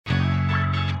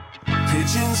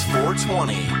Pigeons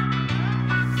 420.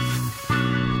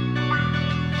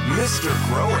 Mr.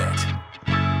 Grow It.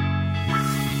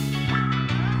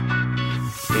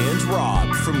 And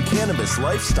Rob from Cannabis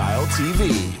Lifestyle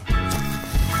TV.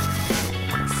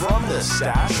 From the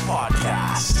Stash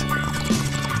Podcast.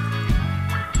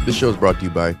 This show is brought to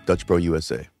you by Dutch Pro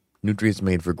USA. Nutrients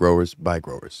made for growers by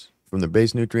growers. From the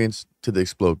base nutrients to the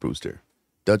Explode Booster.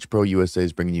 Dutch Pro USA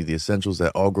is bringing you the essentials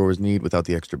that all growers need without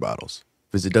the extra bottles.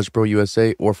 Visit Dutch Pro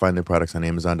USA or find their products on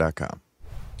Amazon.com.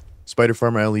 Spider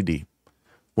Pharma LED.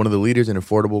 One of the leaders in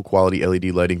affordable quality LED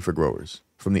lighting for growers.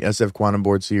 From the SF Quantum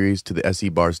Board series to the SE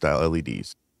Bar style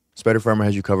LEDs. Spider Pharma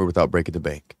has you covered without breaking the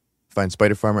bank. Find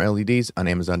Spider Pharma LEDs on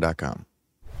Amazon.com.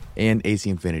 And AC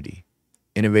Infinity.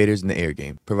 Innovators in the air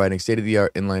game, providing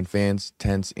state-of-the-art inline fans,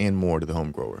 tents, and more to the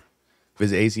home grower.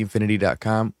 Visit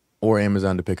ACinfinity.com or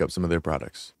Amazon to pick up some of their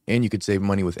products. And you could save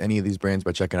money with any of these brands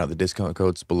by checking out the discount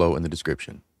codes below in the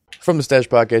description. From the Stash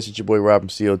Podcast, it's your boy Rob from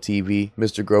COTV,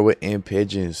 Mr. Grow It, and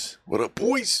Pigeons. What up,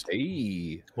 boys?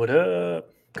 Hey. What up?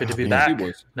 Good to be man.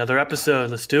 back. Another episode.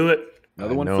 Let's do it.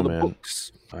 Another one for the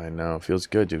books. I know. Feels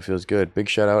good, dude. Feels good. Big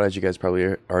shout out, as you guys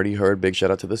probably already heard, big shout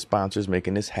out to the sponsors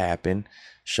making this happen,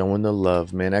 showing the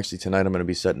love, man. Actually, tonight I'm going to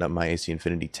be setting up my AC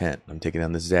Infinity tent. I'm taking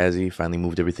down the Zazzy, finally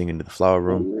moved everything into the flower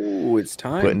room. Ooh, it's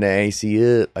time. Putting the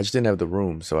AC up. I just didn't have the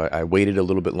room, so I waited a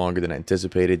little bit longer than I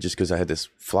anticipated just because I had this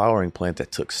flowering plant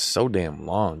that took so damn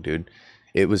long, dude.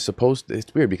 It was supposed to,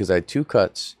 it's weird because I had two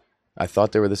cuts. I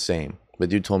thought they were the same. The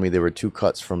dude told me they were two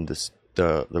cuts from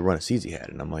the run of seeds he had,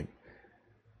 and I'm like,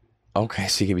 okay,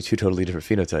 so he gave me two totally different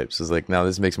phenotypes. I was like, now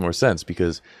this makes more sense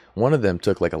because one of them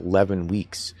took like 11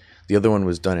 weeks. The other one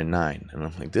was done in 9. And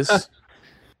I'm like, this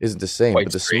isn't the same. Quite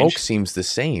but the strange. smoke seems the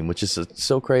same, which is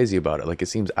so crazy about it. Like, it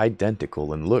seems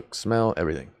identical in look, smell,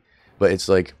 everything. But it's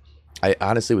like, I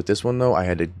honestly, with this one though, I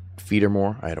had to feed her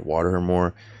more. I had to water her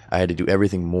more. I had to do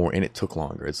everything more, and it took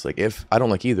longer. It's like, if I don't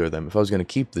like either of them, if I was going to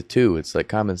keep the two, it's like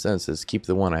common sense is keep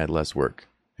the one I had less work.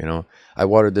 You know, I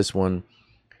watered this one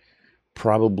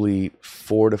probably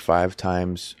 4 to 5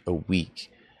 times a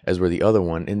week, as were the other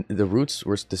one, and the roots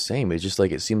were the same. It's just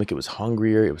like it seemed like it was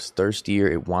hungrier, it was thirstier,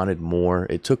 it wanted more.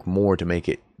 It took more to make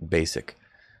it basic,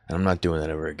 and I'm not doing that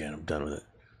ever again. I'm done with it.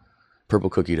 Purple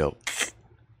cookie dough,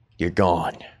 you're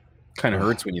gone. Kind of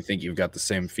hurts when you think you've got the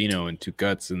same pheno in two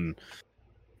cuts and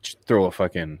just throw a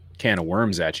fucking can of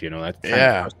worms at you. You know, that's kind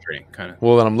of frustrating. Kind of.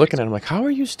 Well, then I'm looking at it, I'm like, how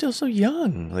are you still so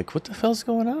young? Like, what the hell's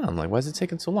going on? Like, why is it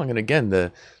taking so long? And again,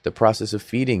 the process of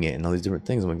feeding it and all these different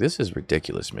things, I'm like, this is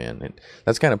ridiculous, man. And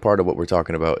that's kind of part of what we're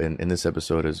talking about in this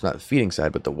episode is not the feeding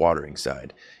side, but the watering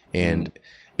side. And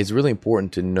it's really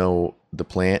important to know the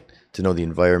plant, to know the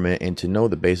environment, and to know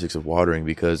the basics of watering,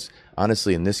 because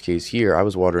honestly, in this case here, I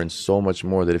was watering so much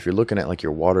more that if you're looking at like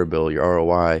your water bill, your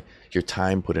ROI, your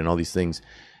time put in, all these things,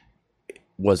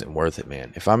 wasn't worth it,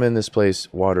 man. If I'm in this place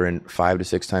watering 5 to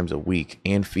 6 times a week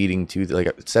and feeding to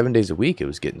like 7 days a week, it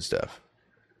was getting stuff.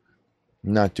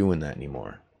 I'm not doing that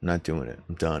anymore. I'm not doing it.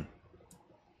 I'm done.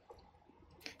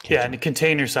 Yeah, and the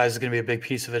container size is going to be a big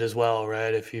piece of it as well,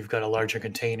 right? If you've got a larger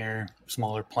container,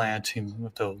 smaller plant, you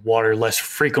have to water less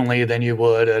frequently than you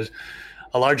would at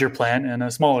a larger plant and a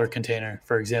smaller container,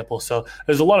 for example. So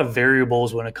there's a lot of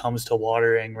variables when it comes to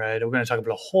watering, right? We're going to talk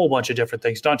about a whole bunch of different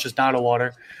things, not just how to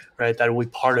water, right? That will be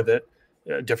part of it,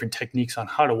 different techniques on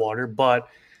how to water, but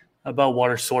about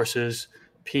water sources,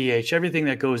 pH, everything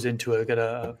that goes into it. I've got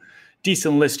a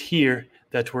decent list here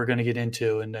that we're going to get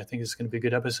into, and I think it's going to be a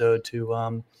good episode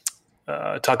to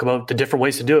talk about the different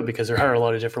ways to do it, because there are a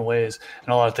lot of different ways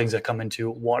and a lot of things that come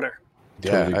into water.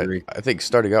 Yeah, Totally agree. I think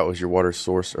starting out was your water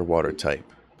source or water type.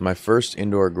 My first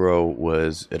indoor grow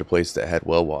was at a place that had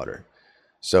well water.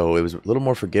 So it was a little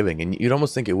more forgiving. And you'd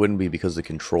almost think it wouldn't be because the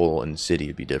control in the city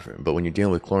would be different. But when you're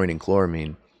dealing with chlorine and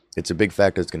chloramine, it's a big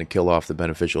factor that's going to kill off the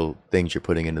beneficial things you're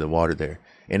putting into the water there.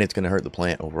 And it's going to hurt the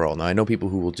plant overall. Now, I know people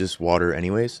who will just water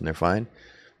anyways, and they're fine.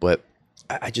 But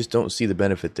I just don't see the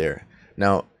benefit there.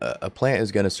 Now, a plant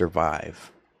is going to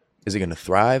survive. Is it going to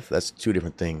thrive? That's 2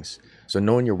 different things. So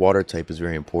knowing your water type is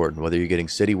very important, whether you're getting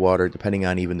city water, depending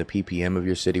on even the ppm of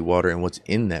your city water and what's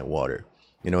in that water.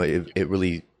 You know, it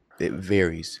really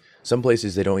varies. Some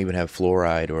places, they don't even have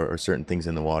fluoride or certain things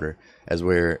in the water, as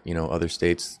where, you know, other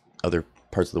states, other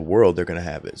parts of the world, they're going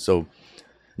to have it. So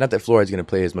not that fluoride is going to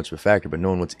play as much of a factor, but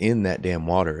knowing what's in that damn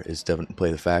water is definitely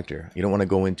play the factor. You don't want to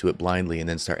go into it blindly and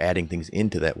then start adding things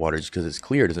into that water. Just because it's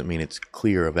clear doesn't mean it's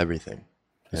clear of everything.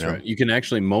 That's right. You can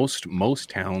actually, most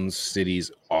towns,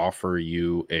 cities offer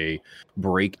you a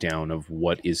breakdown of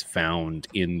what is found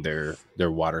in their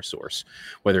water source,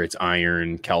 whether it's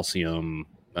iron, calcium,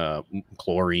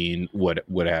 chlorine, what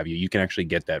have you. You can actually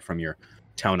get that from your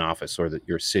town office or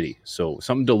your city. So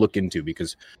something to look into,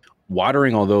 because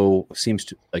watering, although seems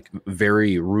to like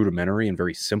very rudimentary and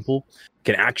very simple,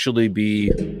 can actually be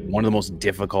one of the most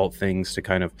difficult things to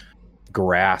kind of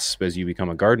grasp as you become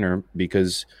a gardener,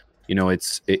 because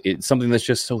it's something that's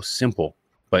just so simple,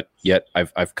 but yet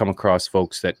I've come across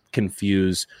folks that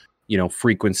confuse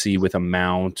frequency with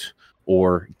amount,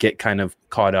 or get kind of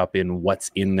caught up in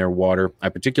what's in their water. I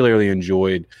particularly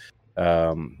enjoyed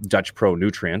Dutch Pro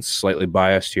Nutrients, slightly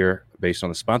biased here based on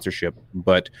the sponsorship,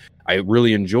 but I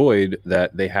really enjoyed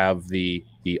that they have the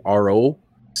RO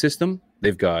system.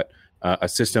 They've got a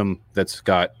system that's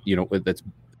got, that's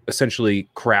essentially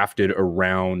crafted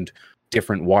around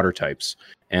different water types.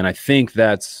 And I think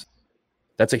that's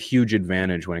a huge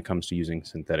advantage when it comes to using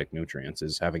synthetic nutrients,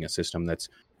 is having a system that's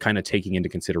kind of taking into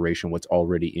consideration what's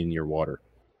already in your water.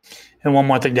 And one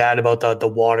more thing to add about the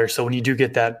water. So when you do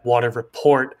get that water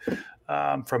report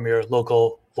from your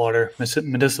local water,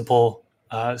 municipal,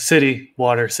 city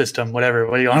water system, what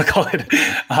do you want to call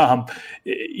it?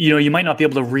 You might not be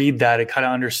able to read that and kind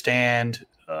of understand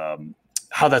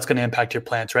how that's going to impact your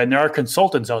plants, right? And there are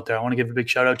consultants out there. I want to give a big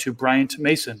shout out to Bryant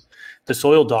Mason, the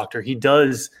soil doctor. He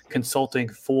does consulting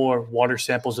for water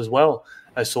samples as well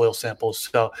as soil samples.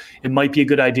 So it might be a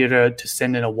good idea to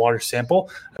send in a water sample.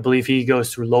 I believe he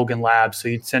goes through Logan Labs. So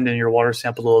you'd send in your water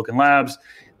sample to Logan Labs,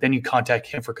 then you contact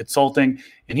him for consulting,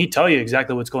 and he'd tell you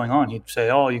exactly what's going on. He'd say,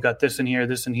 oh, you got this in here,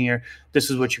 this in here. This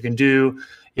is what you can do.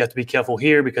 You have to be careful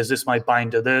here because this might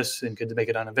bind to this and could make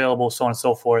it unavailable, so on and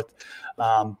so forth.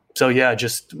 So yeah,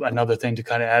 just another thing to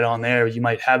kind of add on there. You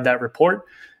might have that report.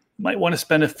 You might want to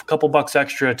spend a couple bucks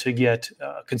extra to get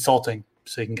consulting,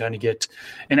 so you can kind of get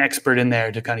an expert in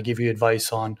there to kind of give you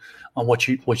advice on what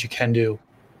you can do.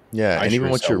 Yeah, and even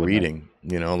what you're reading,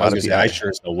 a lot of people. I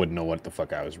sure still wouldn't know what the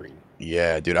fuck I was reading.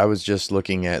 Yeah, dude, I was just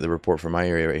looking at the report for my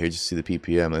area right here, just to see the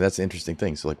ppm. Like, that's an interesting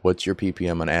thing. So, like, what's your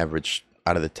ppm on average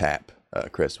out of the tap,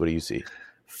 Chris? What do you see?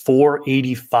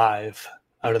 485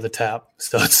 out of the tap.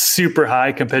 So it's super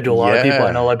high compared to a lot of people.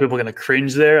 I know a lot of people are going to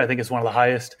cringe there. I think it's one of the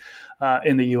highest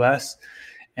in the U.S.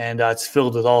 And it's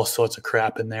filled with all sorts of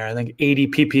crap in there. I think 80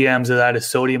 ppms of that is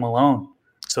sodium alone.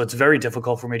 So it's very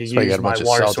difficult for me to use my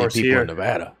water source here. In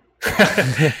Nevada.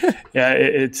 Yeah,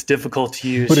 it's difficult to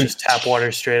use just tap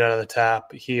water straight out of the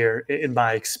tap here, in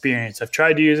my experience. I've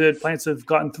tried to use it. Plants have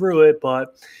gotten through it,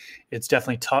 but it's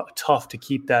definitely tough to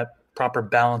keep that proper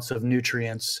balance of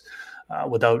nutrients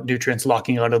without nutrients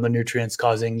locking out of the nutrients,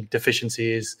 causing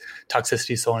deficiencies,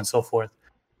 toxicity, so on and so forth.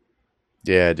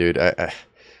 Yeah, dude.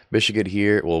 Michigan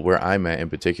here, well, where I'm at in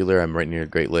particular, I'm right near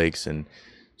Great Lakes and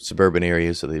suburban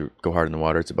areas, so they go hard in the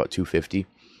water. It's about 250.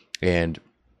 And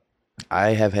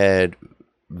I have had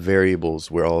variables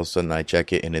where all of a sudden I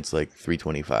check it and it's like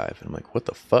 325. And I'm like, what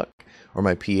the fuck? Or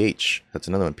my pH, that's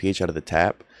another one. pH out of the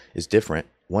tap is different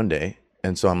one day.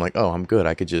 And so I'm like, oh, I'm good.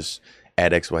 I could just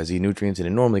add XYZ nutrients and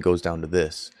it normally goes down to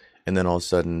this. And then all of a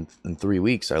sudden in 3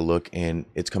 weeks I look and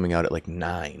it's coming out at like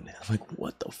 9. I'm like,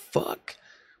 what the fuck?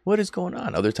 What is going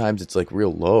on? Other times it's like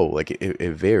real low. Like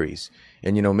it varies.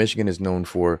 And, Michigan is known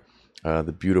for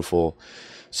the beautiful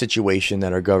situation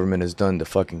that our government has done to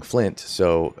fucking Flint.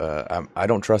 So I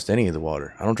don't trust any of the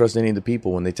water. I don't trust any of the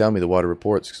people when they tell me the water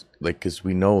reports, like, because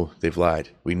we know they've lied.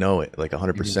 We know it, like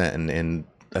 100%. Mm-hmm. And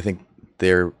I think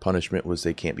their punishment was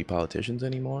they can't be politicians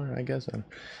anymore, I guess.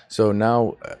 So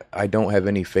now I don't have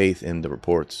any faith in the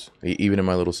reports. Even in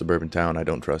my little suburban town, I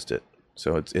don't trust it.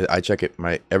 So I check it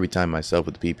every time myself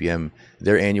with the ppm.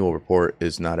 Their annual report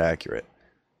is not accurate.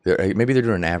 Maybe they're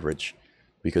doing an average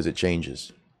because it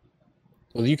changes.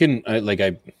 Well, you can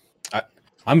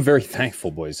I'm very thankful,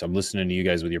 boys. I'm listening to you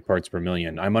guys with your parts per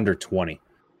million. I'm under 20,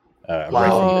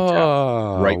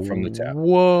 right from the tap.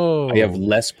 Whoa! I have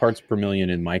less parts per million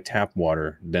in my tap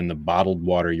water than the bottled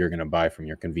water you're going to buy from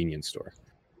your convenience store.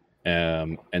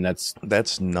 And that's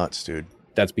nuts, dude.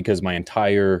 That's because my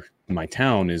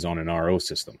town is on an RO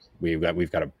system. We've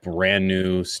got a brand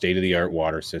new state-of-the-art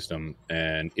water system,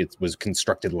 and it was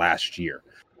constructed last year.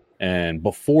 And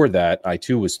before that, I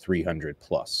too was 300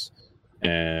 plus.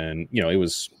 And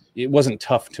it wasn't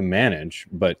tough to manage,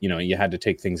 but you had to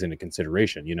take things into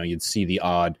consideration. You'd see the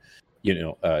odd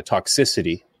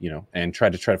toxicity, and try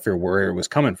to figure where it was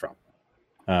coming from.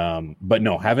 But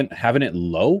no, having it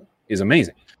low is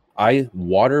amazing. I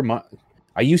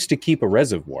used to keep a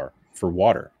reservoir for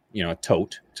water, a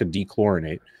tote to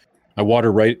dechlorinate. I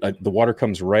water the water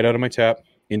comes right out of my tap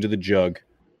into the jug.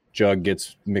 Jug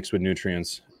gets mixed with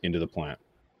nutrients into the plant.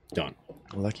 Done.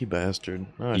 Lucky bastard.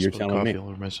 Oh, You're telling me. All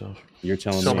over myself. You're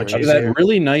telling so me. Much that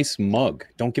really nice mug.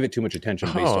 Don't give it too much attention.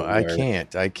 Based on I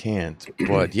can't.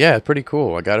 But yeah, pretty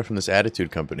cool. I got it from this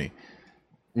Attitude company.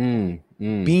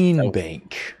 Bean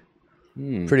bank.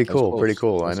 Pretty That was cool. Pretty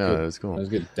close. cool. That I was know. good. It was cool. That was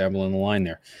good. Dabbling the line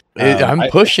there. I'm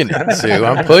pushing it, Sue.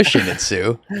 I'm pushing it,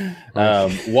 Sue.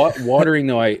 Watering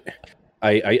though, I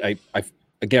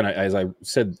again, as I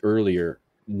said earlier,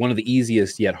 one of the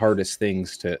easiest yet hardest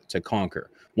things to conquer.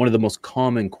 One of the most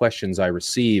common questions I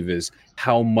receive is,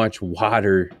 how much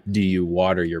water do you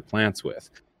water your plants with?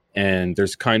 And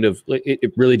there's kind of,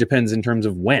 it really depends in terms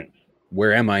of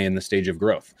where am I in the stage of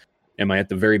growth? Am I at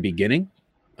the very beginning?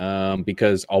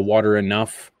 Because I'll water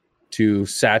enough to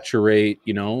saturate,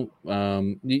 at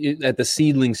the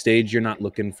seedling stage, you're not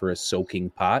looking for a soaking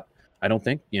pot. I don't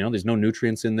think, there's no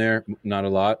nutrients in there, not a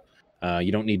lot.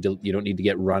 You don't need to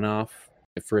get runoff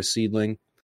for a seedling.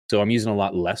 So I'm using a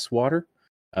lot less water.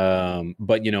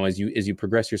 But as you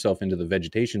progress yourself into the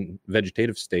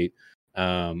vegetative state,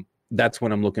 that's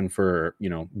when I'm looking for,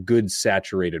 good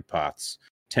saturated pots,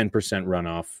 10%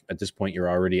 runoff. At this point, you're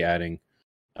already adding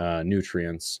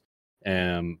nutrients.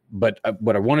 But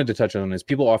what I wanted to touch on is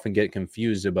people often get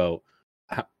confused about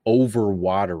over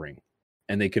watering,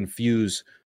 and they confuse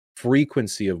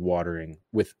frequency of watering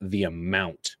with the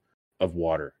amount of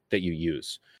water that you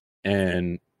use.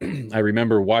 And I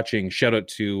remember watching, shout out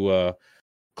to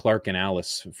Clark and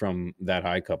Alice from That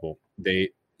High Couple. They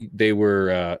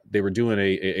were doing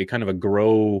a kind of a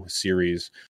grow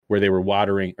series where they were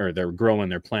watering, or they're growing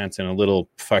their plants in a little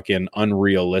fucking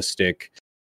unrealistic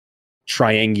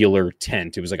triangular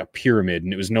tent. It was like a pyramid,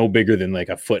 and it was no bigger than like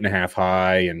 1.5 feet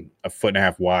high and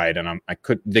 1.5 feet wide. And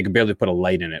they could barely put a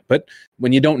light in it. But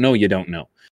when you don't know, you don't know.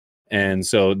 And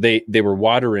so they were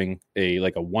watering a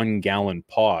 1 gallon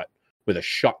pot with a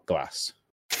shot glass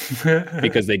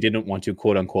because they didn't want to,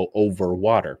 quote unquote, over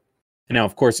water. Now,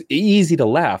 of course, easy to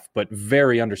laugh, but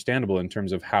very understandable in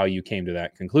terms of how you came to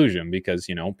that conclusion, because,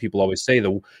 people always say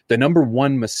the number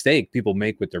one mistake people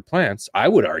make with their plants, I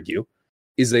would argue,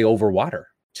 is they overwater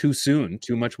too soon,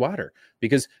 too much water,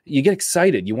 because you get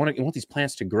excited. You want these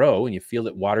plants to grow, and you feel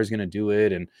that water is going to do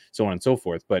it, and so on and so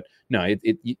forth. But no,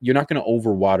 you're not going to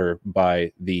overwater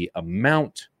by the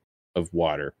amount of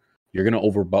water. You're going to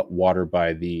overwater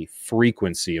by the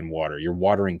frequency in water. You're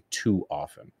watering too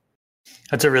often.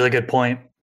 That's a really good point.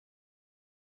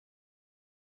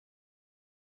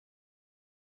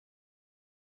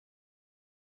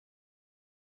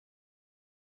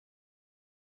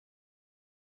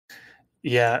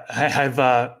 Yeah, I've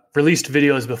released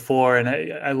videos before, and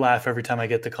I laugh every time I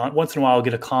get once in a while I'll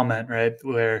get a comment, right,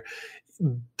 where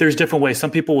there's different ways.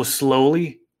 Some people will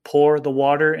slowly pour the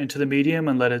water into the medium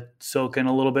and let it soak in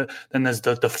a little bit. Then there's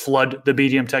the flood the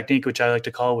medium technique, which I like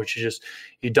to call, which is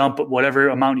you dump whatever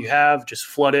amount you have, just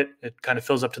flood it. It kind of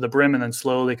fills up to the brim, and then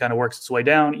slowly kind of works its way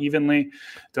down evenly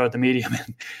throughout the medium.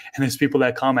 And there's people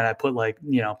that comment, I put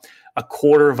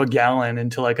 1/4 of a gallon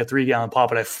into a 3-gallon pot,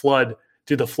 but I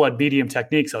do the flood medium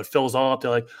technique, so it fills all up. They're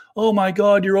like, "Oh my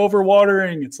God, you're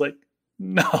overwatering." It's like,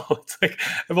 no, it's like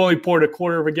I've only poured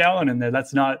 1/4 of a gallon in there.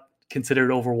 That's not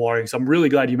considered overwatering. So I'm really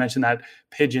glad you mentioned that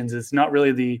pigeons. It's not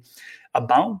really the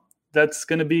amount that's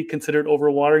going to be considered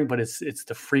overwatering, but it's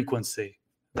the frequency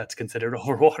that's considered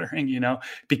overwatering,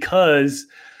 because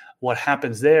what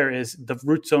happens there is the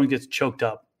root zone gets choked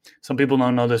up. Some people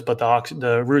don't know this, but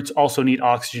the roots also need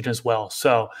oxygen as well.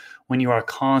 So when you are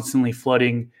constantly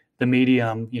flooding the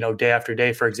medium, day after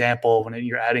day, for example, when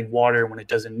you're adding water when it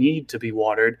doesn't need to be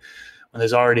watered, when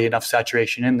there's already enough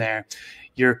saturation in there,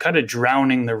 you're kind of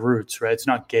drowning the roots, right? It's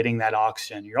not getting that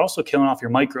oxygen. You're also killing off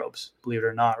your microbes, believe it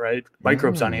or not, right?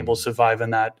 Microbes unable to survive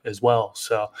in that as well.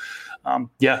 So,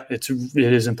 it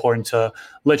is important to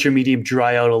let your medium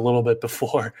dry out a little bit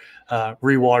before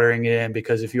rewatering it in,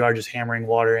 because if you are just hammering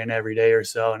water in every day or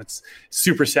so and it's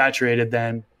super saturated,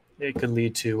 then it could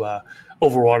lead to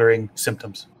overwatering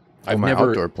symptoms. My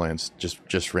outdoor plants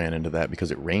just ran into that because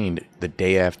it rained the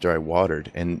day after I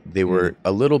watered, and they were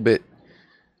a little bit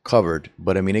covered,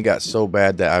 but I mean, it got so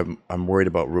bad that I'm worried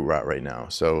about root rot right now.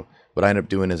 So what I ended up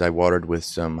doing is I watered with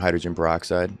some hydrogen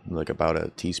peroxide, like about a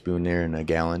teaspoon there in a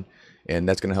gallon, and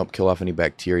that's going to help kill off any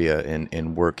bacteria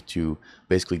and work to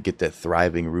basically get that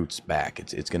thriving roots back.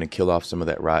 It's going to kill off some of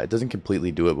that rot. It doesn't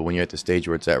completely do it, but when you're at the stage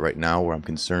where it's at right now, where I'm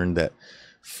concerned that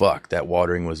that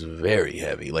watering was very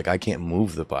heavy. Like, I can't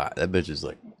move the pot. That bitch is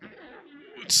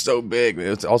it's so big.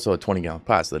 It's also a 20-gallon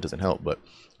pot, so that doesn't help. But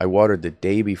I watered the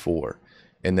day before,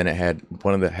 and then it had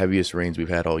one of the heaviest rains we've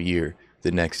had all year the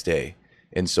next day.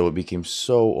 And so it became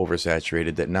so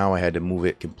oversaturated that now I had to move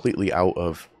it completely out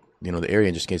of, the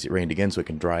area, just in case it rained again, so it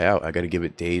can dry out. I got to give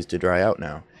it days to dry out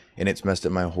now. And it's messed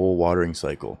up my whole watering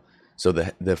cycle. So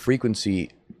the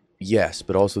frequency, yes,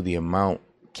 but also the amount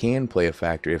can play a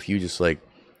factor if you just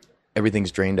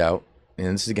everything's drained out.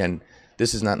 And this is, again,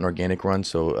 this is not an organic run,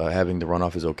 so having the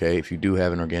runoff is okay. If you do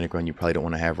have an organic run, you probably don't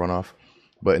want to have runoff.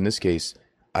 But in this case,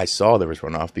 I saw there was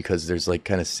runoff because there's like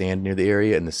kind of sand near the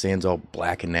area, and the sand's all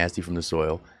black and nasty from the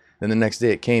soil. Then the next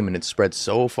day it came and it spread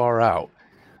so far out.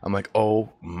 I'm like, oh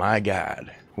my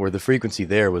God. Where the frequency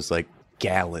there was like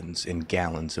gallons and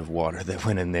gallons of water that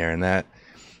went in there, and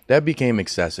that became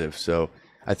excessive. So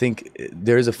I think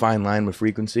there is a fine line with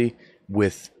frequency,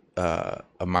 with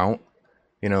amount.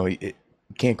 You know, it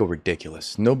can't go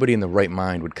ridiculous. Nobody in the right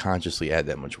mind would consciously add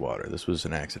that much water. This was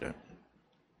an accident.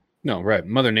 No, right.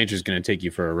 Mother Nature's going to take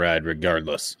you for a ride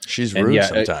regardless. She's rude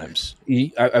sometimes.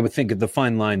 I would think the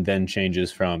fine line then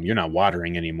changes from you're not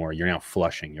watering anymore. You're now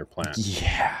flushing your plant.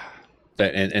 Yeah.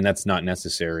 And that's not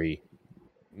necessary.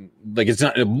 Like, it's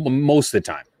not, most of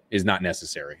the time is not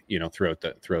necessary, you know, throughout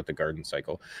the garden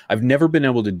cycle. I've never been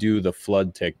able to do the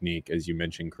flood technique, as you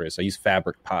mentioned, Chris. I use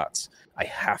fabric pots. I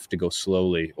have to go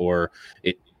slowly, or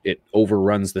it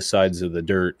overruns the sides of the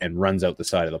dirt and runs out the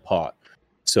side of the pot.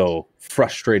 So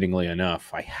frustratingly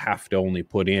enough, I have to only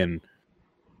put in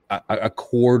a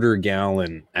quarter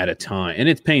gallon at a time. And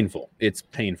it's painful. It's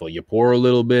painful. You pour a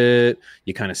little bit,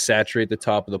 you kind of saturate the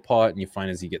top of the pot, and you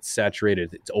find as you get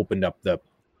saturated, it's opened up the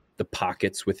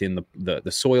pockets within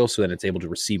the soil so that it's able to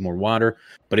receive more water.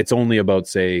 But it's only about,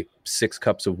 say, 6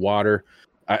 cups of water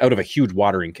out of a huge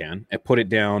watering can. I put it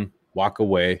down, walk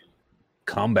away,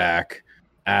 come back,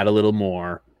 add a little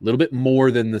bit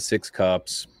more than the 6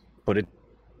 cups, put it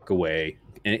away.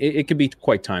 And it can be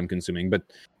quite time consuming, but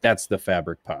that's the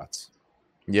fabric pots.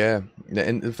 Yeah,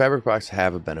 and the fabric pots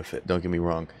have a benefit, don't get me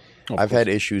wrong. I've had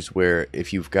issues where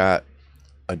if you've got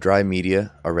a dry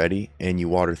media already and you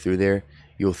water through there,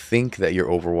 you'll think that you're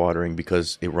overwatering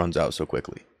because it runs out so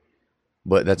quickly.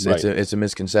 But that's right. It's a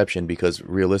misconception, because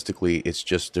realistically it's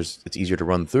easier to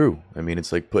run through. I mean,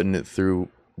 it's like putting it through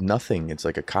nothing. It's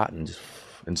like a cotton,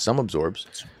 and some absorbs,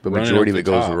 but majority of it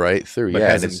goes right through. But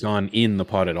hasn't gone in the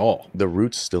pot at all. The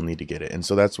roots still need to get it, and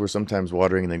so that's where sometimes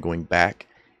watering and then going back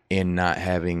and not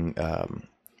having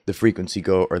the frequency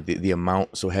go, or the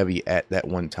amount so heavy at that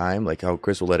one time, like how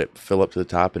Chris will let it fill up to the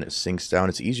top and it sinks down.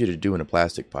 It's easier to do in a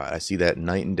plastic pot. I see that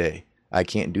night and day. I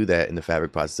can't do that in the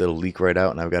fabric pots. It'll leak right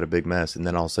out and I've got a big mess, and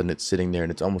then all of a sudden it's sitting there,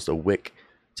 and it's almost a wick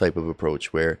type of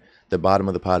approach where the bottom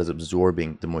of the pot is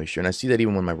absorbing the moisture. And I see that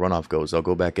even when my runoff goes, I'll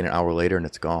go back in an hour later and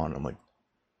it's gone. I'm like,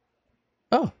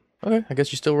 oh, okay, I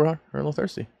guess you still were a little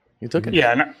thirsty. You took it.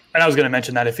 Yeah, and I was going to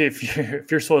mention that if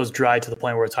your soil is dry to the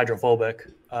point where it's hydrophobic,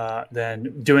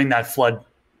 then doing that flood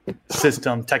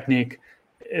system technique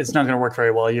is not going to work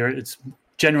very well. It's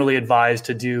generally advised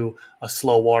to do a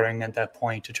slow watering at that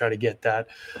point to try to get that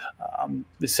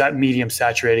medium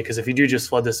saturated, because if you do just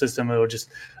flood the system, it will just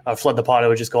flood the pot. It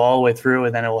would just go all the way through,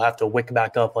 and then it will have to wick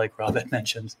back up, like Robin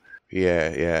mentions.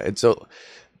 Yeah. And so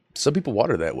some people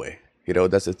water that way. You know,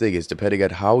 that's the thing, is depending on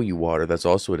how you water, that's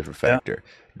also a different factor.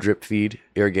 Yeah. Drip feed,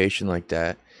 irrigation like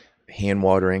that, hand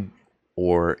watering,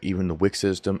 or even the wick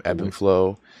system, ebb and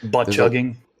flow. Butt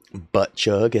chugging. Butt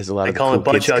chug, as a lot they of call cool it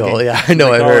butt kids chugging. call it. Yeah, I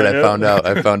know. I heard.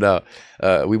 I found out.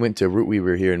 We went to Root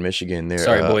Weaver here in Michigan. There.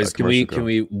 Sorry, boys. Can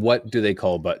we? What do they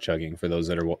call butt chugging for those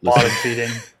that are bottom feeding,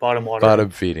 bottom water?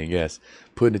 Bottom feeding. Yes,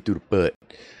 putting it through the butt.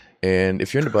 And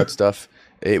if you're into butt stuff,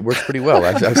 it works pretty well.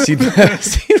 I've seen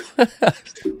that.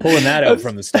 Pulling that out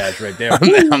from the stats right there.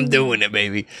 I'm doing it,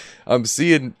 baby. I'm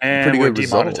seeing pretty good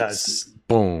results.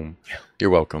 Boom.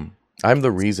 You're welcome. I'm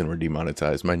the reason we're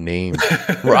demonetized. My name,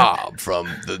 Rob, from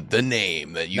the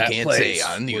name that you can't say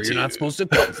on YouTube. Where you're not supposed to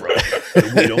come from.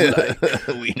 We don't like.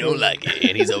 We don't like it,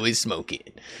 and he's always smoking.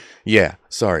 Yeah,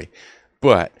 sorry,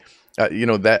 but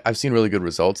that I've seen really good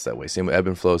results that way. Same with ebb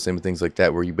and flow, same with things like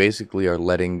that, where you basically are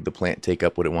letting the plant take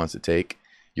up what it wants to take.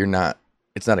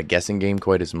 It's not a guessing game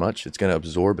quite as much. It's going to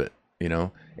absorb it,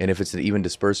 And if it's an even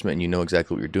disbursement and you know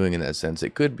exactly what you're doing in that sense,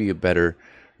 it could be a better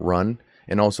run.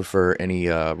 And also for any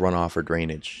runoff or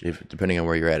drainage, depending on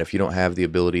where you're at. If you don't have the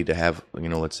ability to have,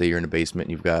 let's say you're in a basement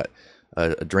and you've got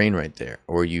a drain right there,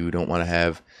 or you don't want to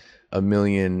have a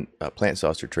million plant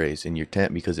saucer trays in your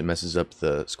tent because it messes up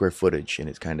the square footage and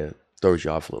it kind of throws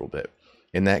you off a little bit.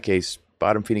 In that case,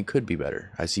 bottom feeding could be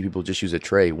better. I see people just use a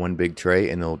tray, one big tray,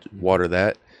 and they'll water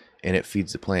that, and it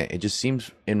feeds the plant. It just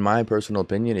seems, in my personal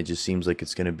opinion, it just seems like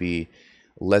it's going to be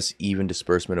less even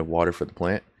disbursement of water for the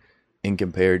plant in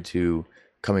compared to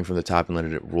coming from the top and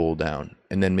letting it roll down,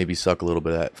 and then maybe suck a little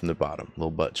bit of that from the bottom, a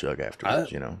little butt chug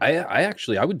afterwards.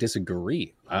 I would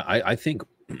disagree. I think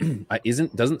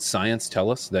doesn't science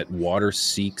tell us that water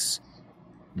seeks,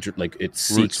 like it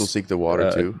seeks, roots will seek the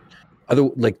water too.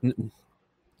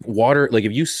 Water, like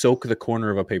if you soak the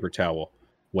corner of a paper towel,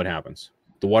 what happens?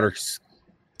 The water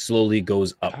slowly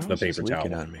goes up the paper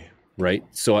towel. On me. right?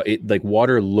 So it like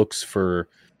water looks for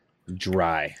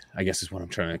dry, I guess is what I'm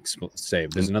trying to say.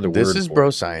 There's another word. This is for bro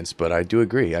it. science, but I do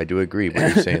agree. What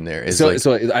you're saying there is That's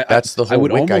the whole I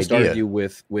would wick almost idea. argue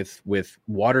with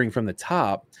watering from the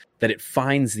top that it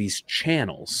finds these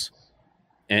channels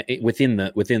within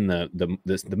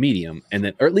the medium, and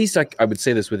then, or at least I would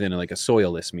say this within like a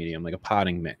soilless medium, like a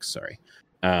potting mix. Sorry,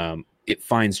 it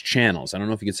finds channels. I don't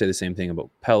know if you could say the same thing about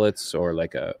pellets or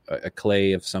like a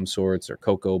clay of some sorts or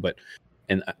cocoa, but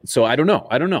so I don't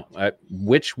know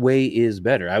which way is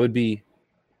better. I'd be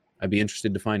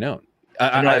interested to find out.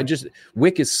 I just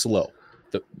wick is slow.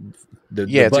 The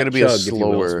it's going to be a chug, if you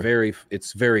will, is slower.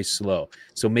 it's very slow.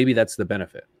 So maybe that's the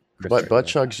benefit. But butt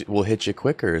chugs will hit you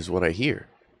quicker, is what I hear.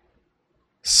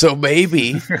 So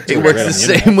maybe it works the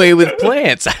same way with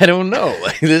plants. I don't know.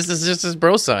 This is just as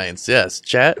bro science. Yes.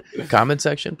 Chat, comment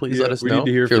section, please let us we know. need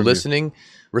to hear If you're from you. listening,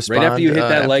 respond. Right after you hit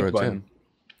that like afterwards, button.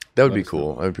 That would be Let us know.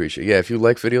 cool. I appreciate it. Yeah, if you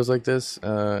like videos like this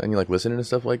and you like listening to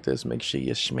stuff like this, make sure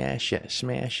you smash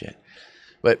it.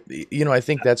 But, I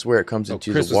think that's where it comes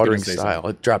into Chris the was gonna watering say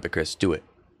style. Drop it, Chris. Do it.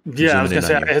 Yeah, I was Zooming gonna in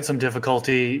say on I you. had some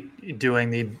difficulty doing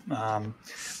the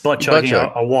butt chugging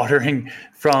chug. or watering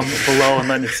from below and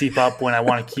letting it seep up when I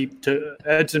want to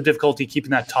I had some difficulty keeping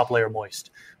that top layer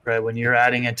moist. Right, when you're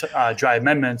adding in dry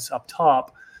amendments up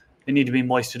top, it needs to be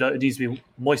moisted. It needs to be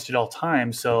moist at all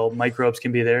times, so microbes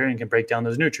can be there and can break down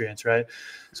those nutrients. Right.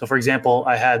 So, for example,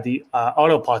 I had the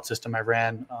auto pot system I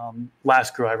ran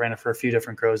last grow. I ran it for a few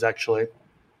different grows actually,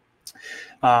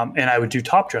 and I would do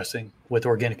top dressing with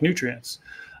organic nutrients.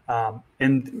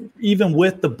 And even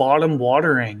with the bottom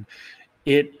watering,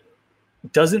 it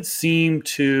doesn't seem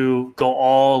to go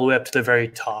all the way up to the very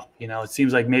top. It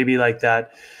seems like maybe like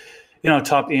that,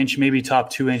 top inch, maybe top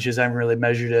 2 inches. I haven't really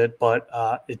measured it, but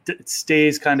it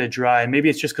stays kind of dry. And maybe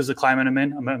it's just because the climate I'm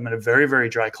in. I'm in a very, very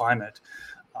dry climate.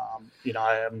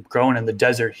 I am growing in the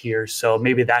desert here, so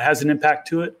maybe that has an impact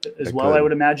to it as well, I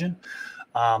would imagine.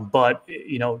 But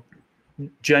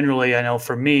generally, I know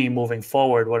for me moving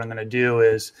forward, what I'm going to do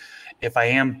is if I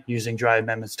am using dry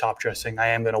amendments top dressing, I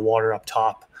am going to water up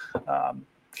top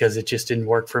because it just didn't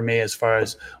work for me as far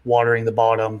as watering the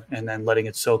bottom and then letting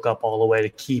it soak up all the way to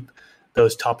keep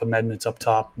those top amendments up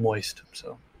top moist.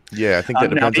 So Yeah, I think that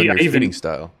depends on your feeding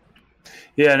style.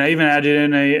 Yeah, and I even added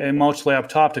in a mulch layer up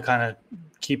top to kind of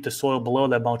keep the soil below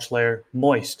that mulch layer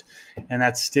moist. And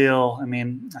that's still,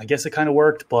 I guess it kind of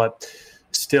worked, but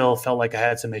still felt like I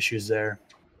had some issues there.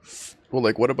 Well,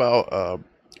 like, what about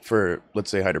for, let's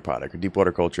say, hydroponic or deep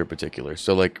water culture in particular?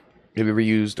 So, like, have you ever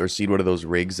used or seen one of those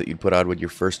rigs that you'd put on when you're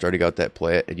first starting out that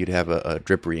plant, and you'd have a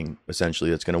drip ring, essentially,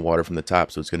 that's going to water from the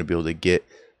top, so it's going to be able to get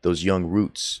those young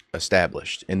roots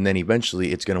established. And then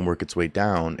eventually it's going to work its way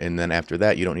down, and then after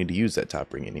that, you don't need to use that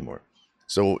top ring anymore.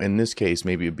 So in this case,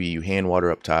 maybe it'd be you hand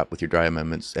water up top with your dry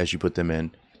amendments as you put them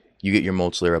in. You get your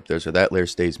mulch layer up there, so that layer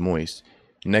stays moist.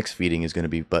 Next feeding is going to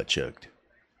be butt chugged.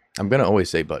 I'm going to always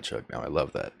say butt chug now. I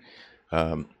love that.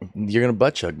 You're going to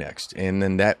butt chug next. And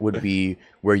then that would be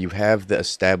where you have the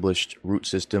established root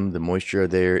system. The moisture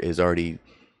there is already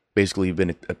basically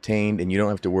been obtained, and you don't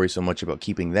have to worry so much about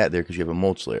keeping that there because you have a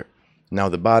mulch layer. Now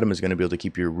the bottom is going to be able to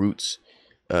keep your roots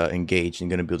engaged and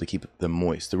going to be able to keep them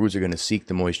moist. The roots are going to seek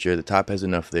the moisture. The top has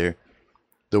enough there.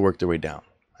 They'll work their way down.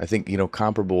 I think,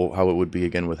 comparable how it would be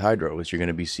again with hydro is you're going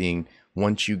to be seeing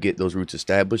once you get those roots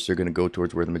established, they're going to go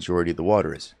towards where the majority of the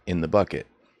water is, in the bucket.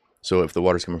 So if the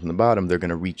water's coming from the bottom, they're going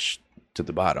to reach to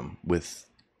the bottom with,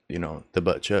 the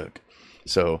butt chug.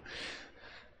 So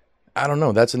I don't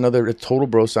know. That's another total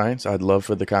bro science. I'd love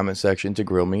for the comment section to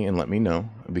grill me and let me know,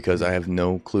 because I have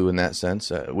no clue in that sense.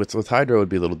 With hydro, it would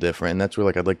be a little different. And that's where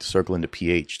I'd like to circle into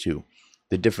pH too.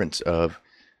 The difference of,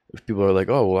 if people are like,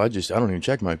 oh, well, I don't even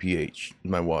check my pH,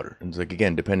 my water. And it's like,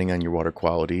 again, depending on your water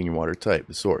quality and your water type,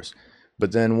 the source.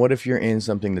 But then what if you're in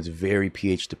something that's very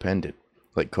pH dependent,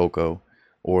 like cocoa,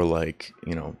 or like,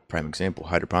 prime example,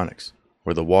 hydroponics,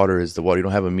 where the water is the water, you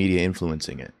don't have a media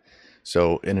influencing it.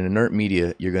 So in an inert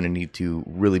media, you're going to need to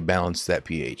really balance that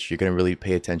pH. You're going to really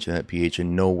pay attention to that pH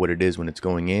and know what it is when it's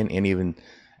going in, and even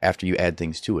after you add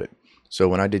things to it. So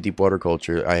when I did deep water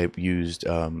culture, I used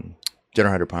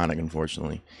General Hydroponic,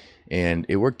 unfortunately, and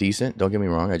it worked decent. Don't get me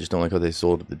wrong. I just don't like how they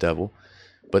sold it the devil,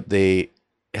 but they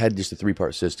had just a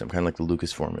 3-part system, kind of like the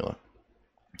Lucas formula.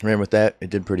 Ran with that. It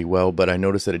did pretty well, but I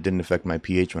noticed that it didn't affect my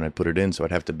pH when I put it in, so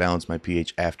I'd have to balance my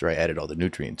pH after I added all the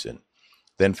nutrients in.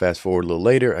 Then fast forward a little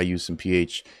later, I used some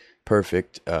pH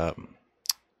perfect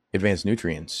advanced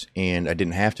nutrients, and I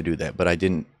didn't have to do that, but I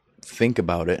didn't think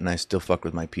about it, and I still fucked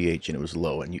with my pH, and it was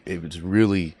low, and it was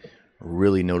really,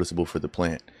 really noticeable for the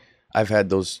plant. I've had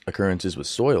those occurrences with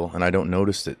soil, and I don't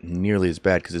notice it nearly as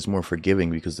bad because it's more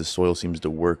forgiving, because the soil seems to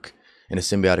work in a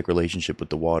symbiotic relationship with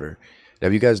the water.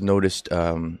 Have you guys noticed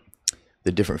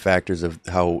the different factors of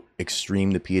how extreme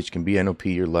the pH can be? I know,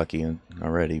 P, you're lucky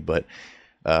already, but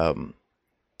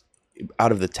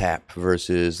out of the tap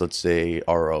versus, let's say,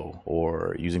 RO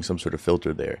or using some sort of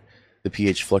filter there, the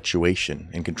pH fluctuation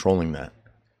and controlling that.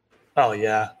 Oh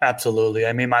yeah, absolutely.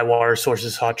 I mean, my water source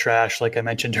is hot trash. Like I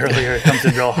mentioned earlier, it comes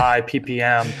in real high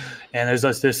ppm, and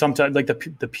there's sometimes like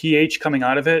the pH coming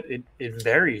out of it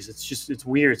varies. It's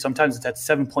weird. Sometimes it's at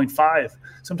 7.5,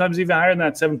 sometimes even higher than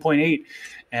that, 7.8.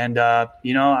 And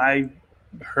I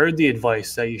heard the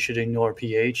advice that you should ignore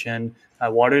pH, and I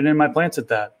watered in my plants at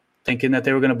that, thinking that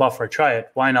they were going to buffer. Try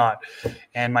it. Why not?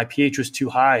 And my pH was too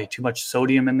high, too much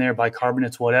sodium in there,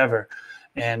 bicarbonates, whatever.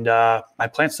 And my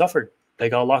plants suffered. They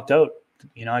got locked out.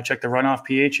 I checked the runoff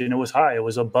pH and it was high. It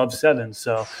was above 7.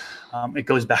 So it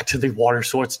goes back to the water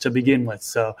source to begin with.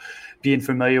 So being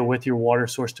familiar with your water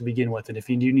source to begin with. And if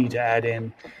you do need to add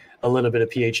in a little bit of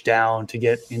pH down to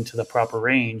get into the proper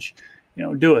range,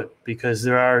 do it, because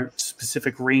there are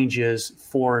specific ranges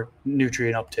for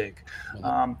nutrient uptake.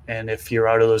 And if you're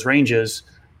out of those ranges,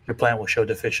 your plant will show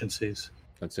deficiencies.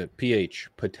 That's it. pH,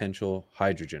 potential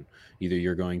hydrogen. Either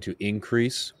you're going to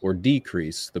increase or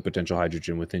decrease the potential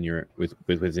hydrogen within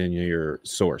your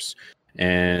source.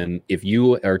 And if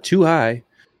you are too high,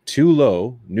 too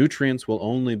low, nutrients will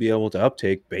only be able to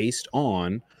uptake based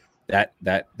on that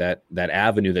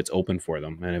avenue that's open for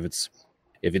them. And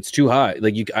if it's too high,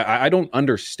 I don't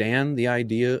understand the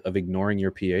idea of ignoring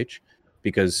your pH,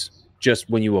 because just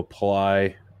when you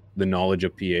apply the knowledge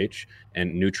of pH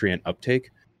and nutrient uptake,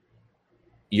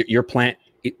 your plant,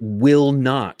 it will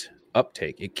not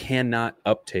uptake. It cannot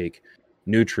uptake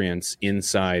nutrients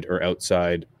inside or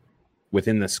outside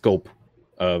within the scope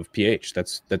of pH.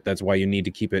 That's why you need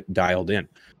to keep it dialed in.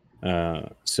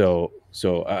 Again,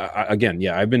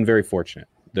 I've been very fortunate.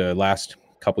 The last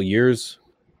couple years,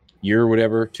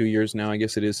 2 years now, I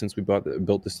guess it is, since we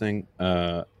built this thing.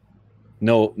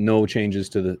 No changes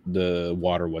to the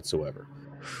water whatsoever.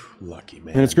 Lucky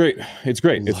man. And it's great.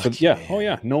 Lucky man. Oh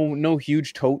yeah. No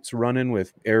huge totes running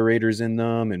with aerators in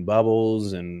them and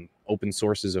bubbles and open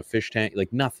sources of fish tank,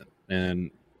 like nothing.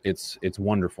 And it's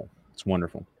wonderful. It's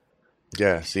wonderful.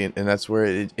 Yeah, see, and that's where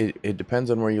it depends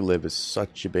on where you live is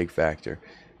such a big factor.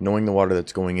 Knowing the water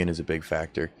that's going in is a big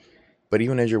factor. But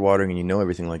even as you're watering and you know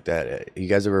everything like that, you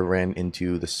guys ever ran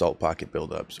into the salt pocket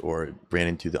buildups or ran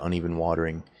into the uneven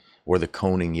watering or the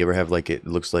coning? You ever have it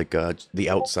looks like the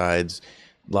outsides,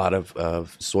 a lot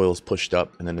of soils pushed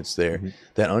up and then it's there. Mm-hmm.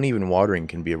 That uneven watering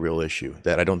can be a real issue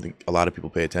that I don't think a lot of people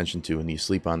pay attention to, and you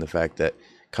sleep on the fact that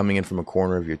coming in from a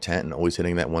corner of your tent and always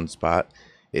hitting that one spot,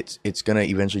 it's going to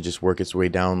eventually just work its way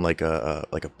down like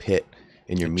a pit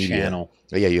in your media. Channel.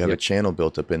 Yeah, you have a channel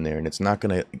built up in there, and it's not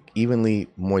going to evenly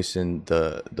moisten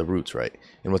the roots, right?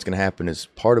 And what's going to happen is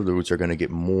part of the roots are going to get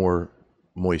more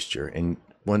moisture, and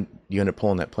when you end up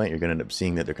pulling that plant, you're going to end up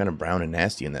seeing that they're kind of brown and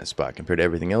nasty in that spot compared to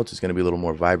everything else. It's going to be a little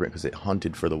more vibrant because it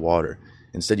hunted for the water.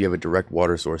 Instead, you have a direct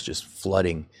water source just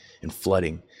flooding and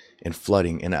flooding and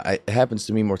flooding. And it happens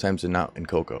to me more times than not in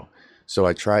cocoa. So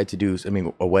I try to do,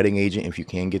 a wetting agent, if you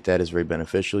can get that, is very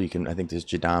beneficial. You can, I think there's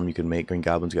Jadam you can make. Green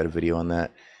Goblin's got a video on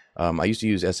that. I used to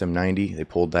use SM90. They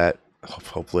pulled that.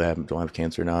 Hopefully I don't have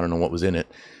cancer now. I don't know what was in it,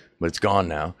 but it's gone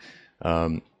now.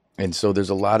 And so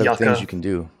there's a lot of things you can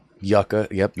do. Yucca,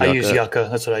 yep. Yucca. I use yucca.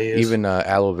 That's what I use. Even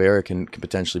aloe vera can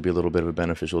potentially be a little bit of a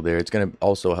beneficial there. It's going to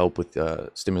also help with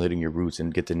stimulating your roots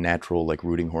and get the natural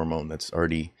rooting hormone that's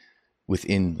already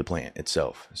within the plant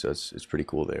itself. So it's pretty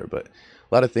cool there. But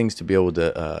a lot of things to be able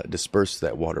to disperse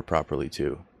that water properly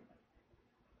too.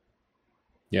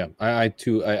 Yeah, I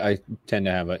tend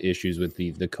to have issues with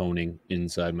the coning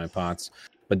inside my pots.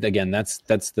 But again, that's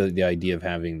the idea of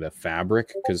having the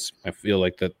fabric, because I feel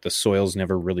like the soil's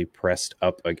never really pressed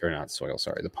up,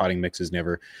 the potting mix is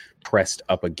never pressed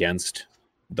up against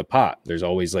the pot. There's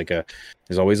always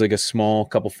a small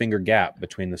couple finger gap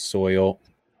between the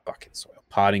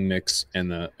potting mix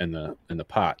and the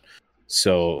pot.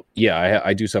 So yeah,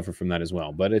 I do suffer from that as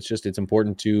well. But it's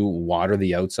important to water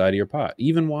the outside of your pot,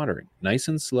 even watering nice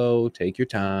and slow. Take your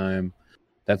time.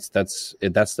 That's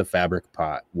the fabric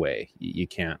pot way. You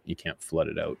can't flood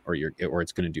it out, or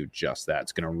it's going to do just that.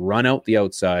 It's going to run out the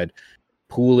outside,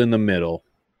 pool in the middle,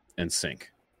 and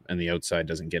sink, and the outside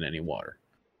doesn't get any water,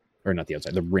 or not the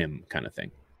outside, the rim kind of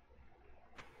thing.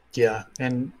 Yeah,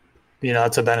 and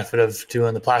it's a benefit of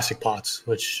doing the plastic pots,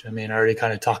 which I already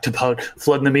kind of talked about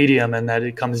flooding the medium and that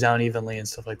it comes down evenly and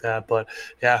stuff like that. But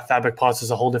yeah, fabric pots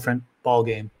is a whole different ball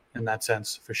game in that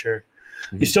sense for sure.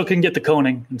 Mm-hmm. You still can get the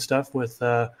coning and stuff with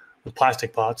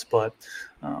plastic pots, but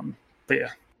yeah.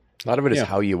 A lot of it is Yeah.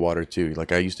 how you water too.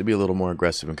 Like I used to be a little more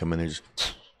aggressive and come in there just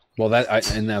Well, I was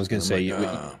going to I'm say,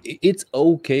 like, it's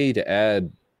okay to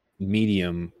add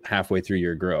medium halfway through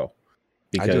your grow.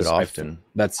 I do it Because often.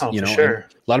 that's, Oh, you for know, sure. and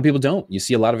a lot of people don't. You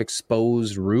see a lot of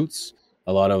exposed roots,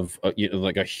 a lot of,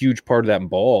 like a huge part of that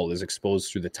ball is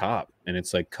exposed through the top. And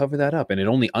it's like, cover that up. And it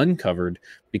only uncovered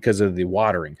because of the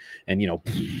watering and,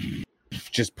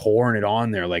 just pouring it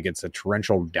on there like it's a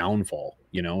torrential downfall.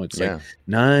 It's Yeah. like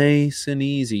nice and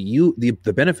easy.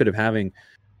 The benefit of having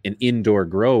an indoor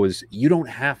grow is you don't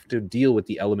have to deal with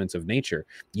the elements of nature.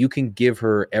 You can give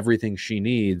her everything she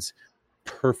needs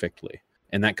perfectly.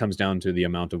 And that comes down to the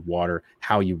amount of water,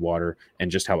 how you water,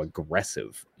 and just how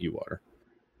aggressive you water.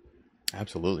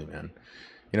 Absolutely, man.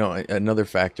 Another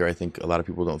factor I think a lot of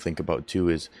people don't think about too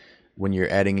is when you're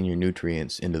adding in your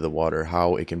nutrients into the water,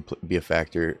 how it can be a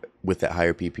factor with that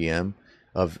higher ppm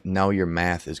of now your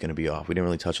math is going to be off. We didn't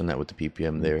really touch on that with the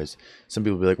ppm there. Is some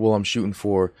people be like, well, I'm shooting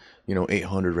for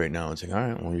 800 right now. It's like, all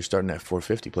right, well, you're starting at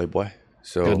 450, playboy.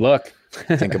 So Good luck.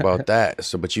 think about that.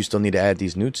 So, but you still need to add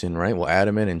these newts in, right? Well, add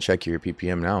them in and check your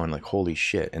ppm now, and like, holy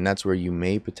shit. And that's where you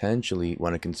may potentially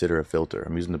want to consider a filter.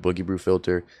 I'm using the Boogie Brew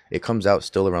filter. It comes out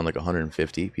still around like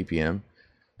 150 ppm.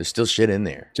 There's still shit in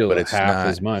there, Still but it's half not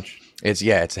as much.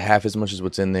 It's half as much as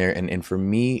what's in there, and for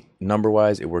me, number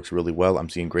wise, it works really well. I'm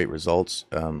seeing great results.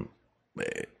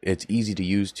 It's easy to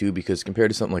use too, because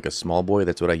compared to something like a small boy,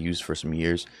 that's what I used for some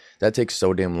years. That takes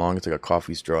so damn long. It's like a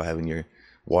coffee straw having your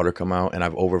water come out, and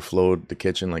I've overflowed the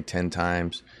kitchen like 10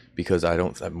 times because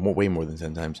way more than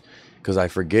 10 times because I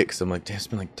forget, because I'm like, damn, it's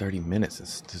been like 30 minutes.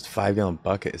 This 5-gallon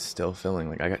bucket is still filling.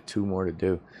 Like I got 2 more to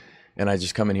do, and I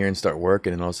just come in here and start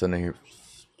working, and all of a sudden I hear.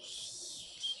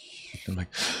 I'm like,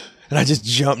 and I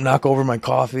just knock over my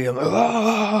coffee. I'm like,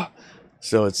 ah!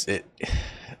 So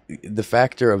the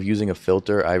factor of using a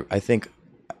filter, I think,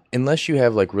 unless you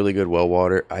have like really good well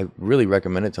water, I really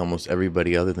recommend it to almost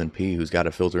everybody other than P who's got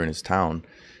a filter in his town.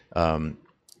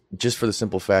 Just for the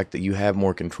simple fact that you have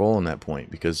more control in that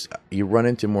point, because you run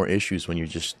into more issues when you're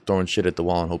just throwing shit at the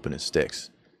wall and hoping it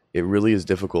sticks. It really is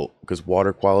difficult because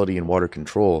water quality and water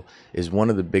control is one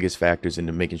of the biggest factors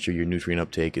into making sure your nutrient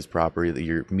uptake is proper, that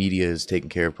your media is taken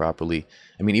care of properly.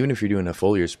 I mean, even if you're doing a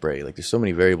foliar spray, like there's so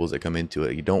many variables that come into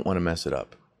it. You don't want to mess it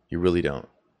up. You really don't.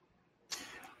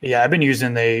 Yeah, I've been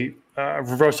using the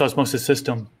reverse osmosis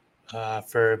system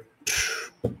for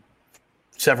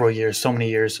several years, so many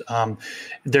years.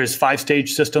 There's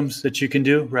 5-stage systems that you can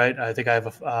do, right? I think I have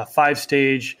a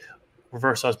 5-stage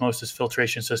reverse osmosis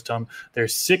filtration system.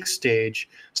 There's 6-stage.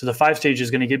 So the 5-stage is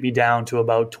going to get me down to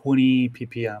about 20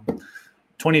 ppm.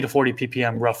 20 to 40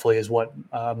 ppm roughly is what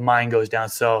mine goes down.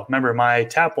 So remember, my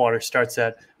tap water starts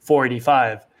at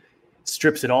 485,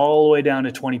 strips it all the way down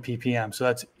to 20 ppm. So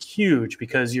that's huge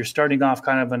because you're starting off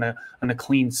kind of on a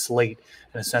clean slate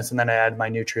in a sense. And then I add my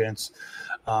nutrients.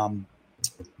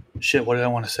 What did I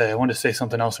want to say? I wanted to say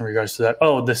something else in regards to that.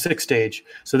 Oh, the 6-stage.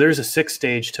 So there's a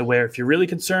 6-stage to where if you're really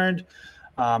concerned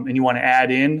and you want to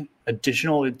add in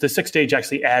additional, the 6-stage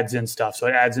actually adds in stuff. So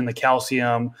it adds in the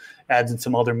calcium, adds in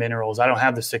some other minerals. I don't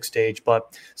have the 6-stage,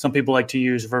 but some people like to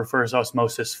use reverse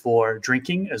osmosis for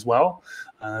drinking as well.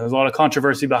 There's a lot of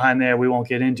controversy behind there. We won't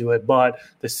get into it, but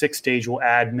the 6-stage will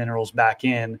add minerals back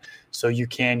in so you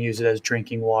can use it as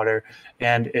drinking water.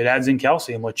 And it adds in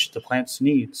calcium, which the plants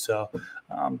need. So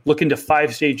look into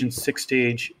 5-stage and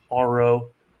 6-stage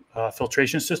RO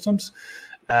filtration systems.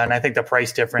 And I think the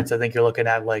price difference, I think you're looking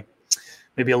at like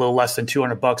maybe a little less than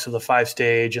 $200 for the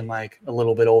 5-stage and like a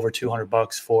little bit over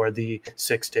 $200 for the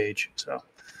 6-stage. So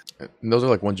and those are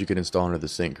like ones you can install under the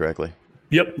sink correctly.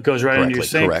 Yep, it goes right into your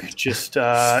sink. Correct. Just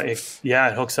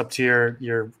it hooks up to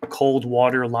your cold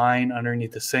water line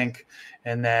underneath the sink,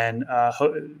 and then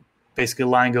basically the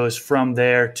line goes from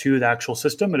there to the actual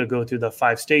system. It'll go through the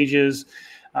 5 stages.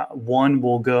 One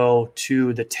will go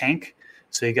to the tank.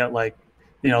 So you got like,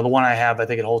 the one I have, I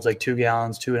think it holds like 2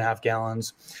 gallons, 2.5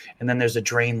 gallons, and then there's a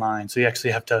drain line. So you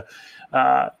actually have to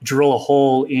drill a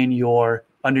hole in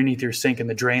underneath your sink in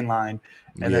the drain line,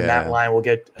 and then that line will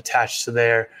get attached to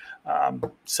there.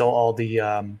 So all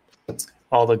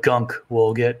the gunk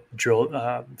will get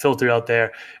filtered out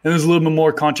there. And there's a little bit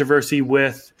more controversy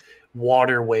with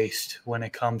water waste when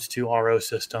it comes to RO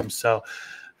systems. So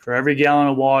for every gallon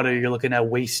of water, you're looking at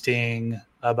wasting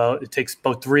it takes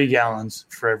about 3 gallons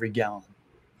for every gallon,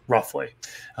 roughly.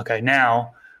 Okay,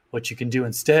 now what you can do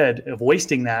instead of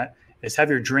wasting that is have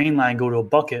your drain line go to a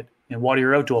bucket and water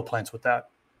your outdoor plants with that.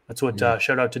 That's what,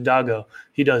 shout out to Dago.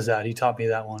 He does that. He taught me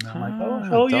that one. I'm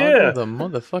like, oh Dago, yeah. the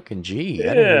motherfucking G.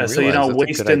 Yeah, so you're not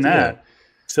wasting that.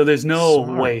 So there's no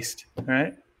waste,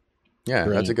 right? Yeah,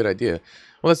 Brilliant. That's a good idea.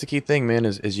 Well, that's the key thing, man,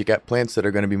 is you got plants that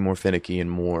are going to be more finicky and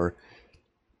more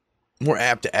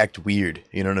apt to act weird.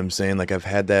 You know what I'm saying? Like I've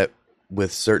had that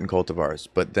with certain cultivars,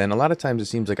 but then a lot of times it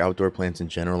seems like outdoor plants in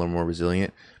general are more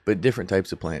resilient, but different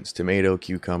types of plants, tomato,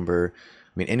 cucumber,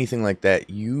 I mean, anything like that,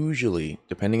 usually,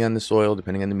 depending on the soil,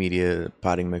 depending on the media,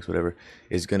 potting mix, whatever,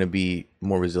 is going to be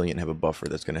more resilient and have a buffer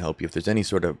that's going to help you if there's any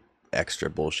sort of extra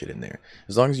bullshit in there.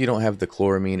 As long as you don't have the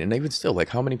chloramine, and even still, like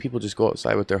how many people just go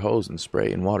outside with their hose and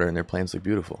spray and water and their plants look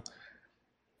beautiful?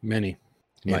 Many.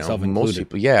 You Myself know, included. most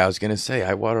people, yeah, I was going to say,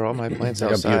 I water all my plants I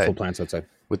got beautiful outside plants outside.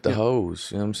 with the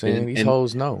hose. You know what I'm saying? These And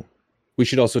hoes know. we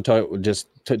should also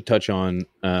touch on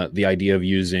the idea of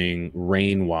using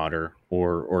rainwater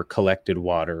or collected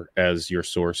water as your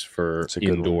source for That's a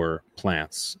good indoor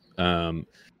plants.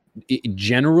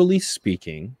 Generally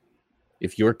speaking,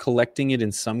 if you're collecting it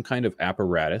in some kind of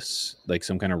apparatus, like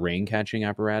some kind of rain catching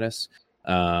apparatus,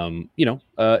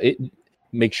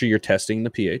 make sure you're testing the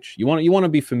pH. You want to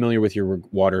be familiar with your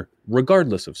water,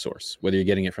 regardless of source, whether you're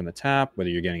getting it from the tap, whether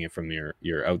you're getting it from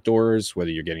your outdoors,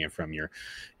 whether you're getting it from your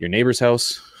neighbor's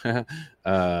house.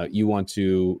 You want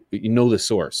to know the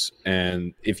source.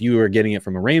 And if you are getting it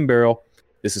from a rain barrel,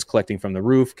 this is collecting from the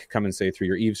roof, come and say through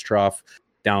your eaves trough,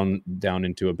 down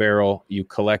into a barrel. You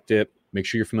collect it. Make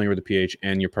sure you're familiar with the pH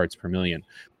and your parts per million.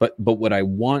 But what I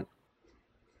want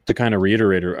to kind of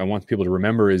reiterate, or I want people to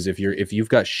remember, is if you've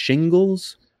got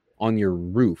shingles on your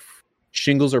roof,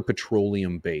 shingles are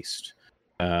petroleum based.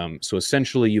 So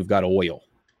essentially you've got oil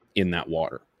in that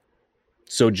water.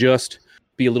 So just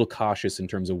be a little cautious in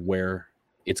terms of where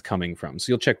it's coming from.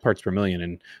 So you'll check parts per million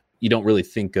and you don't really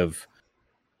think of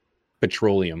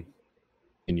petroleum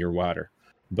in your water,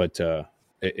 but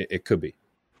it could be.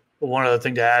 One other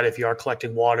thing to add, if you are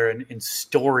collecting water and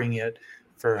storing it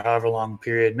for however long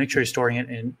period, make sure you're storing it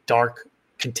in dark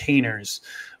containers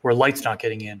where light's not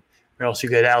getting in, or else you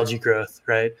get algae growth,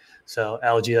 right? So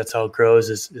algae, that's how it grows,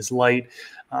 is light.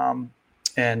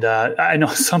 I know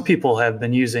some people have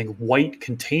been using white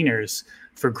containers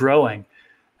for growing,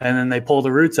 and then they pull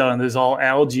the roots out and there's all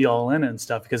algae all in it and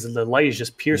stuff because the light is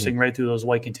just piercing right through those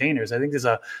white containers. I think there's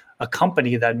a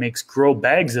company that makes grow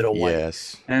bags that are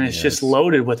white, and it's just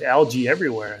loaded with algae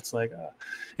everywhere. It's like,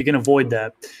 you can avoid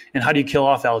that. And how do you kill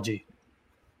off algae?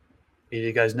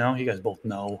 You guys know? You guys both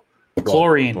know.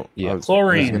 Chlorine.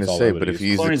 Chlorine. I was going to say, but if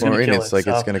you use the chlorine, it's like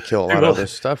it's going to kill a lot of other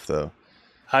stuff, though.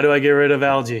 How do I get rid of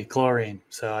algae? Chlorine.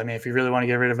 So, I mean, if you really want to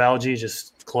get rid of algae,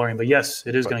 just chlorine. But yes,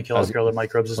 it is going to kill other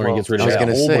microbes as well. I was going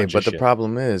to say, but the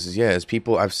problem is,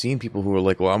 people, I've seen people who are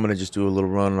like, well, I'm going to just do a little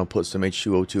run and I'll put some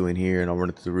H2O2 in here and I'll run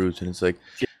it to the roots. And it's like,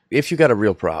 if you got a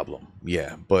real problem,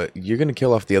 but you're going to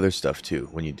kill off the other stuff too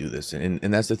when you do this. And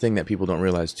that's the thing that people don't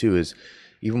realize too, is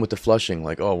even with the flushing,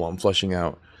 like, oh, well, I'm flushing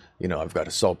out, I've got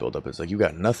a salt buildup. It's like, you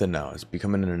got nothing now. It's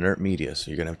becoming an inert media.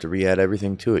 So you're going to have to re-add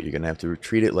everything to it. You're going to have to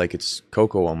treat it like it's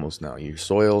cocoa almost now. Your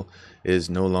soil is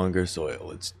no longer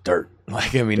soil. It's dirt.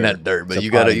 Like, I mean, dirt. Not dirt, but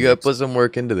you got to put some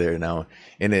work into there now.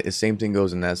 And the same thing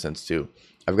goes in that sense too.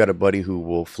 I've got a buddy who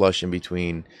will flush in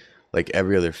between like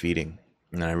every other feeding.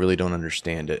 And I really don't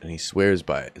understand it. And he swears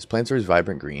by it. His plants are always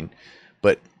vibrant green,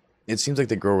 but it seems like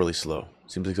they grow really slow.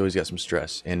 Seems like he's always got some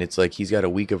stress. And it's like he's got a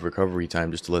week of recovery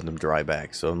time just to let them dry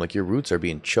back. So I'm like, your roots are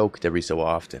being choked every so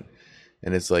often.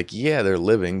 And it's like, yeah, they're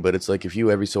living, but it's like if you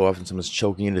every so often someone's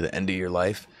choking you to the end of your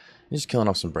life, you're just killing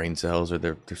off some brain cells, or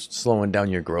they're slowing down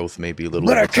your growth maybe a little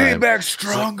bit. But I came back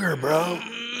stronger, bro.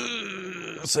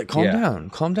 It's like, calm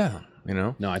down.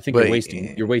 No, I think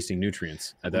you're wasting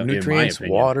nutrients. Nutrients,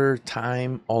 water,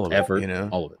 time, all of effort, it.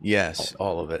 All of it. Yes,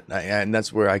 all of it. And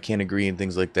that's where I can't agree and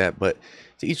things like that. But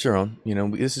to each their own.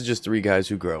 This is just three guys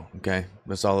who grow. Okay,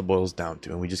 that's all it boils down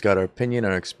to. And we just got our opinion,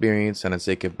 our experience, and I'd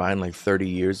say combined like 30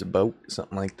 years about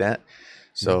something like that.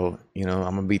 So I'm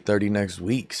gonna be 30 next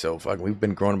week. So we've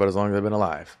been growing about as long as I've been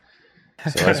alive.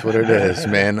 So that's what it is,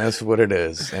 man. That's what it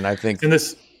is. And I think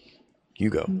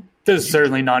you go. This is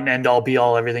certainly not an end-all,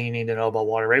 be-all, everything you need to know about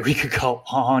water, right? We could go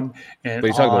on and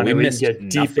on, and we can get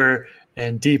deeper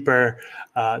and deeper.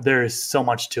 There is so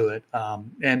much to it.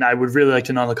 And I would really like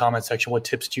to know in the comment section, what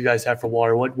tips do you guys have for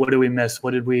water? What do we miss?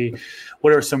 What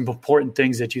are some important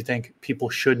things that you think people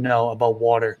should know about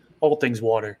water, all things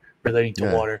water, relating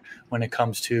to water when it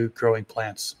comes to growing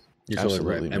plants? You're totally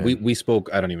right. And we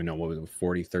spoke, I don't even know, what was it,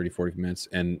 40 minutes.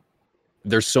 And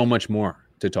there's so much more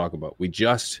to talk about. We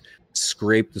just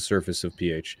scrape the surface of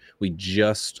pH. We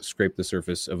just scrape the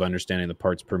surface of understanding the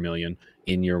parts per million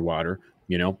in your water.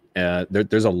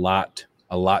 There's a lot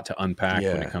to unpack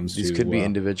when it comes to these. Could be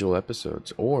individual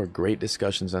episodes or great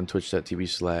discussions on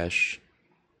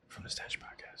twitch.tv/From the Stash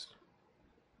Podcast.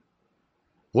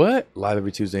 What? Live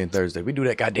every Tuesday and Thursday. We do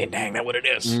that. Goddamn, dang, that's what it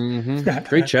is.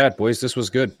 Great chat, boys. This was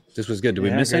good. Did we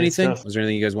Yeah, miss great anything? stuff. Was there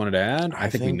anything you guys wanted to add? I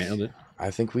think we think- nailed it.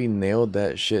 I think we nailed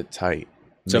that shit tight.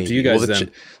 It's up to you guys the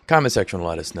then. comment section will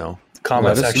let us know.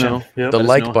 Comment Let us section. know. Yep. The Let us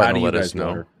like know. button How do will you let us guys know.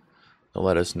 water? They'll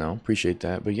let us know. Appreciate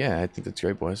that. But yeah, I think that's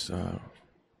great, boys. That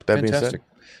being said, Fantastic.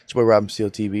 it's your boy Robin Steele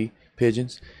TV,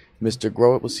 Pigeons, Mr.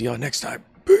 Grow It. We'll see y'all next time.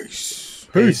 Peace.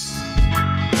 Peace.